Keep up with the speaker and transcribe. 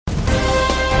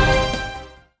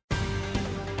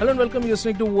Hello and welcome. You're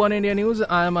listening to One India News.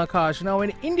 I am Akash. Now,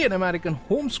 an Indian-American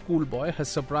homeschool boy has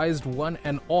surprised one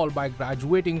and all by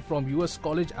graduating from US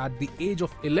college at the age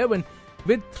of 11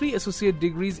 with 3 associate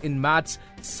degrees in maths,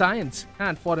 science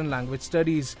and foreign language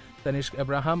studies. Tanishq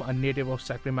Abraham, a native of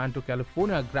Sacramento,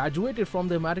 California, graduated from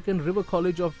the American River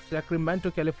College of Sacramento,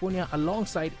 California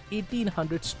alongside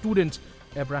 1,800 students.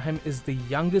 Abraham is the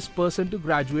youngest person to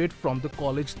graduate from the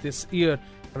college this year.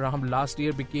 Abraham last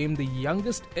year became the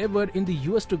youngest ever in the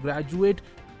US to graduate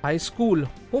high school.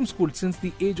 Homeschooled since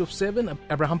the age of 7,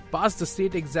 Abraham passed the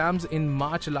state exams in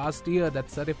March last year that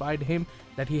certified him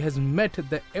that he has met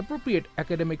the appropriate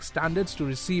academic standards to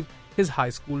receive his high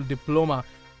school diploma.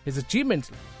 His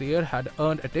achievements last year had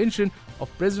earned attention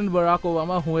of President Barack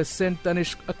Obama, who has sent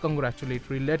Tanishq a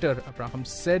congratulatory letter. Abraham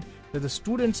said that the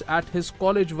students at his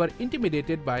college were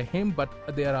intimidated by him, but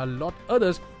there are a lot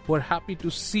others who are happy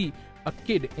to see a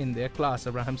kid in their class.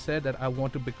 Abraham said that I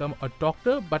want to become a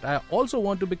doctor, but I also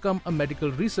want to become a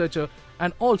medical researcher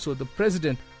and also the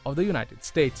President of the United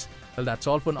States. Well, that's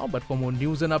all for now, but for more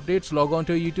news and updates, log on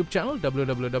to our YouTube channel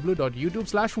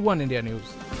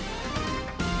www.youtube/OneIndiaNews.